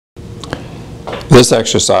This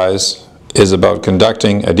exercise is about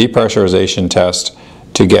conducting a depressurization test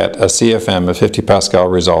to get a CFM of 50 Pascal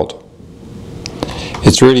result.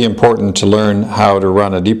 It's really important to learn how to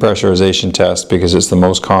run a depressurization test because it's the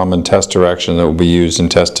most common test direction that will be used in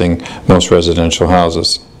testing most residential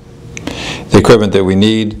houses. The equipment that we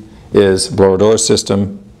need is a blower door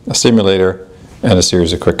system, a simulator, and a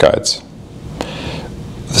series of quick guides.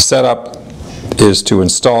 The setup is to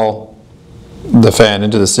install the fan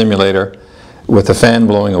into the simulator with the fan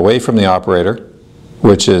blowing away from the operator,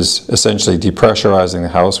 which is essentially depressurizing the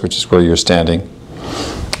house, which is where you're standing.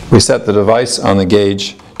 We set the device on the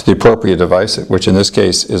gauge to the appropriate device, which in this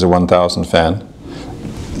case is a 1000 fan.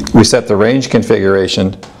 We set the range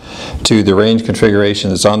configuration to the range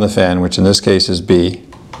configuration that's on the fan, which in this case is B.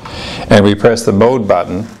 And we press the mode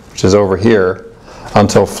button, which is over here,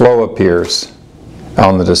 until flow appears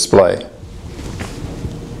on the display.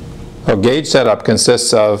 Our gauge setup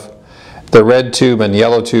consists of the red tube and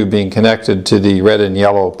yellow tube being connected to the red and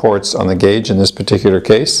yellow ports on the gauge in this particular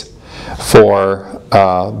case for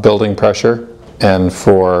building pressure and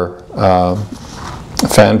for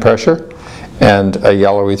fan pressure, and a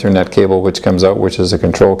yellow Ethernet cable which comes out, which is a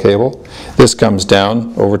control cable. This comes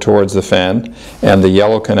down over towards the fan, and the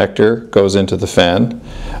yellow connector goes into the fan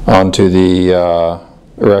onto the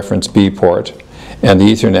reference B port, and the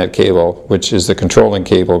Ethernet cable, which is the controlling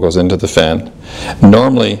cable, goes into the fan.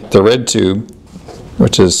 Normally the red tube,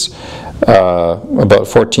 which is about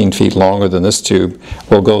 14 feet longer than this tube,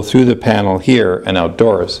 will go through the panel here and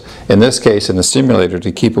outdoors. In this case, in the simulator,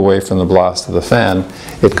 to keep away from the blast of the fan,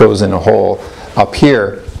 it goes in a hole up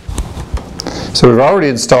here. So we've already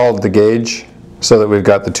installed the gauge so that we've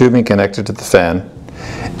got the tubing connected to the fan.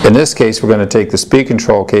 In this case, we're going to take the speed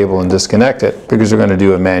control cable and disconnect it because we're going to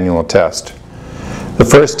do a manual test. The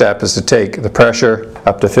first step is to take the pressure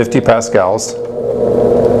up to 50 pascals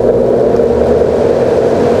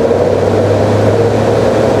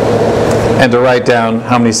and to write down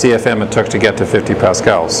how many CFM it took to get to 50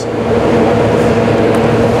 pascals.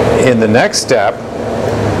 In the next step,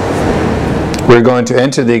 we're going to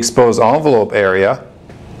enter the exposed envelope area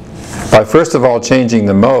by first of all changing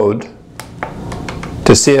the mode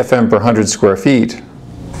to CFM per 100 square feet,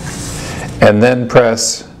 and then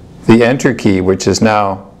press the enter key, which is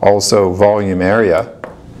now also volume area,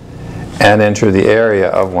 and enter the area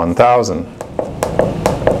of 1000.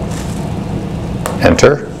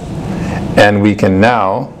 Enter. And we can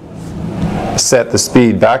now set the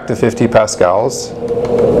speed back to 50 pascals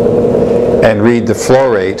and read the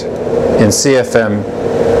flow rate in CFM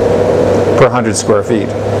per 100 square feet.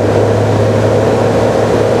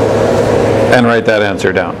 And write that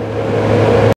answer down.